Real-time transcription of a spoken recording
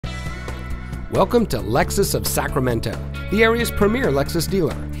Welcome to Lexus of Sacramento, the area's premier Lexus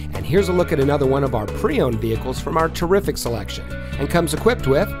dealer. And here's a look at another one of our pre-owned vehicles from our terrific selection, and comes equipped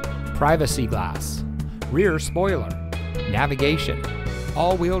with privacy glass, rear spoiler, navigation,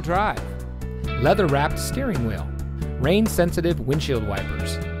 all-wheel drive, leather-wrapped steering wheel, rain-sensitive windshield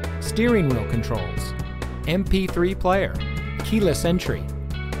wipers, steering wheel controls, MP3 player, keyless entry,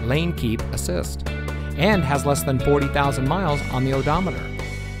 lane keep assist, and has less than 40,000 miles on the odometer.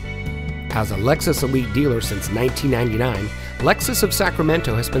 As a Lexus Elite dealer since 1999, Lexus of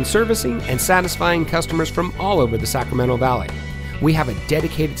Sacramento has been servicing and satisfying customers from all over the Sacramento Valley. We have a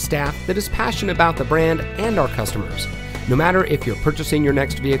dedicated staff that is passionate about the brand and our customers. No matter if you're purchasing your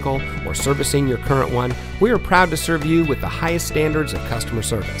next vehicle or servicing your current one, we are proud to serve you with the highest standards of customer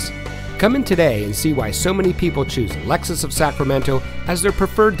service. Come in today and see why so many people choose Lexus of Sacramento as their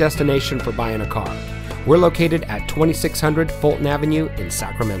preferred destination for buying a car. We're located at 2600 Fulton Avenue in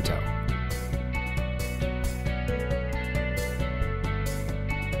Sacramento.